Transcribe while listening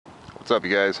What's up,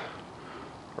 you guys?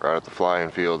 We're out at the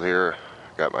flying field here.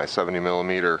 Got my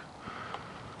 70mm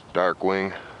dark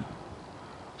wing.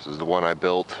 This is the one I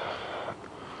built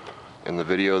in the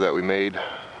video that we made.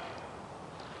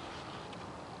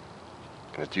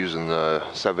 And it's using the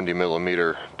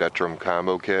 70mm Detrum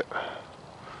combo kit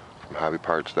from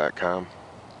hobbyparts.com.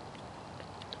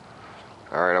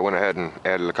 Alright, I went ahead and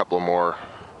added a couple more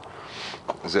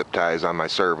zip ties on my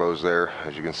servos there,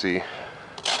 as you can see.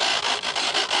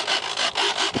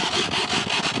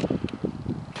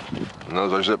 And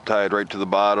those are zip tied right to the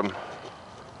bottom,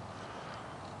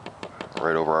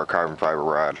 right over our carbon fiber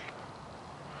rod.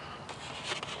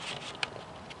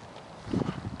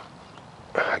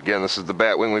 Again, this is the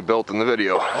bat wing we built in the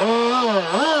video.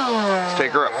 Let's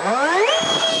take her up.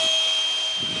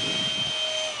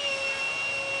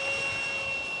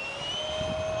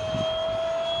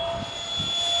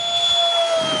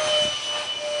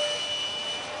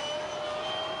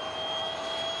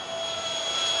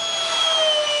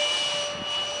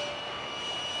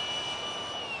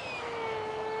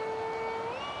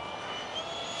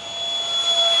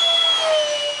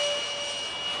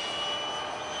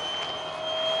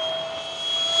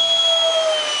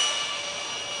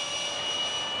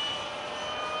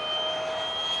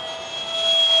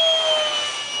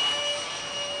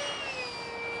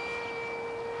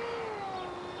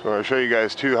 So I'll show you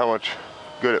guys too how much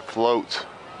good it floats.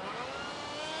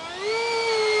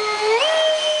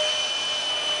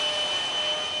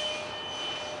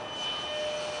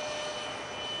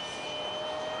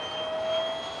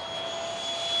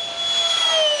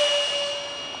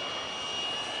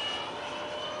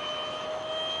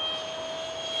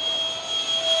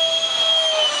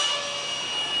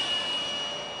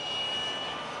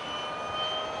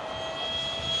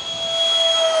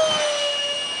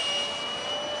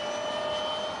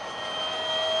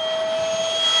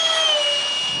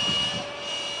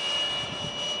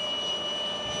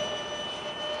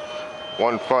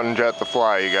 One fun jet to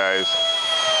fly, you guys.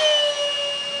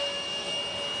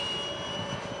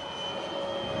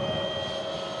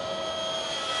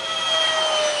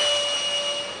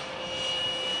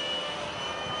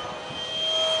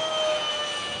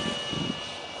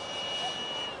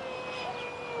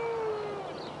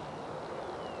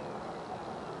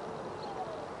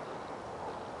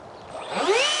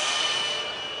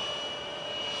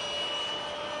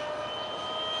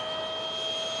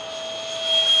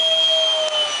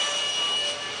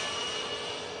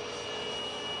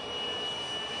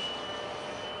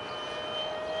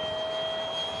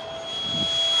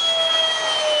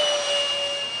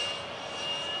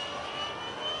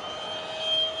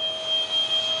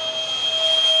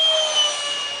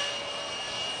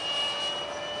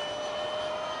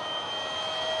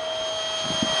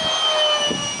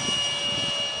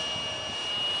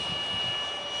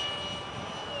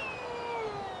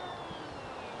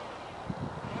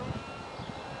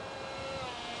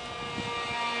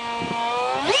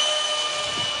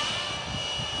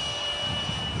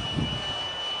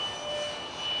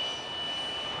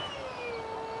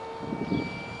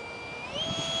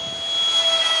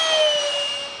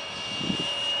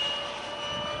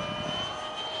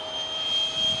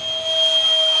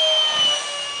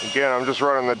 Again, I'm just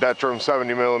running the Detrum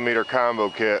 70mm combo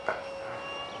kit.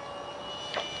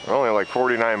 They're only like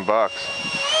 49 bucks.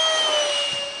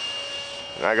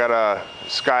 And I got a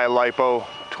Sky Lipo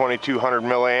 2200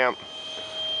 milliamp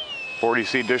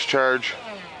 40C discharge.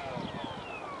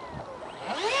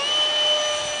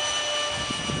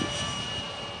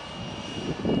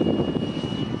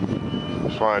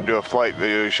 Just want to do a flight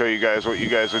video to show you guys what you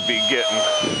guys would be getting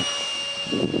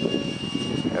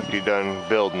after you're done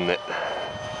building it.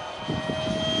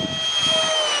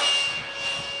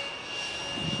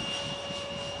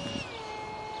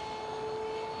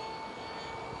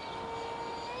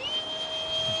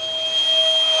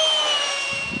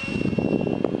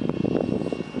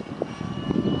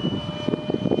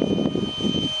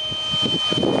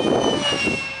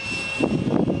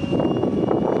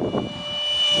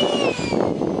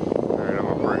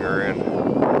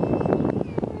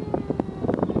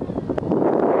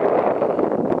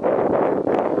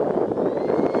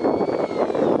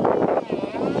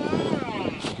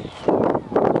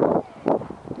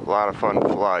 A lot of fun to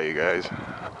fly, you guys.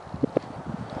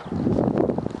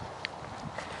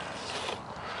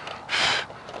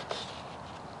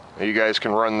 You guys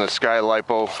can run the Sky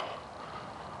Lipo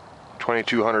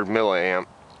 2200 milliamp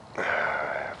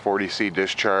 40C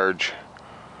discharge.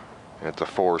 It's a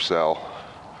 4-cell.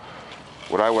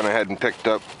 What I went ahead and picked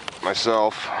up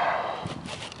myself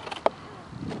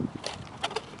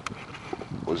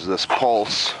was this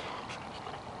Pulse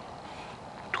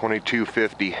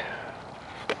 2250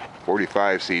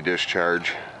 45C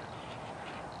discharge.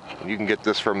 And you can get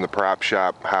this from the Prop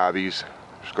Shop Hobbies.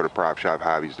 Just go to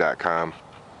propshophobbies.com.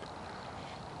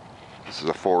 This is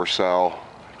a 4-cell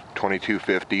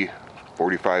 2250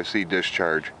 45C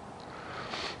discharge.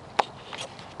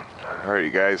 Alright,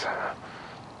 you guys,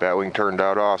 Batwing turned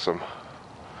out awesome.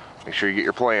 Make sure you get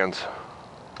your plans.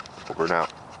 Over and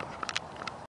out.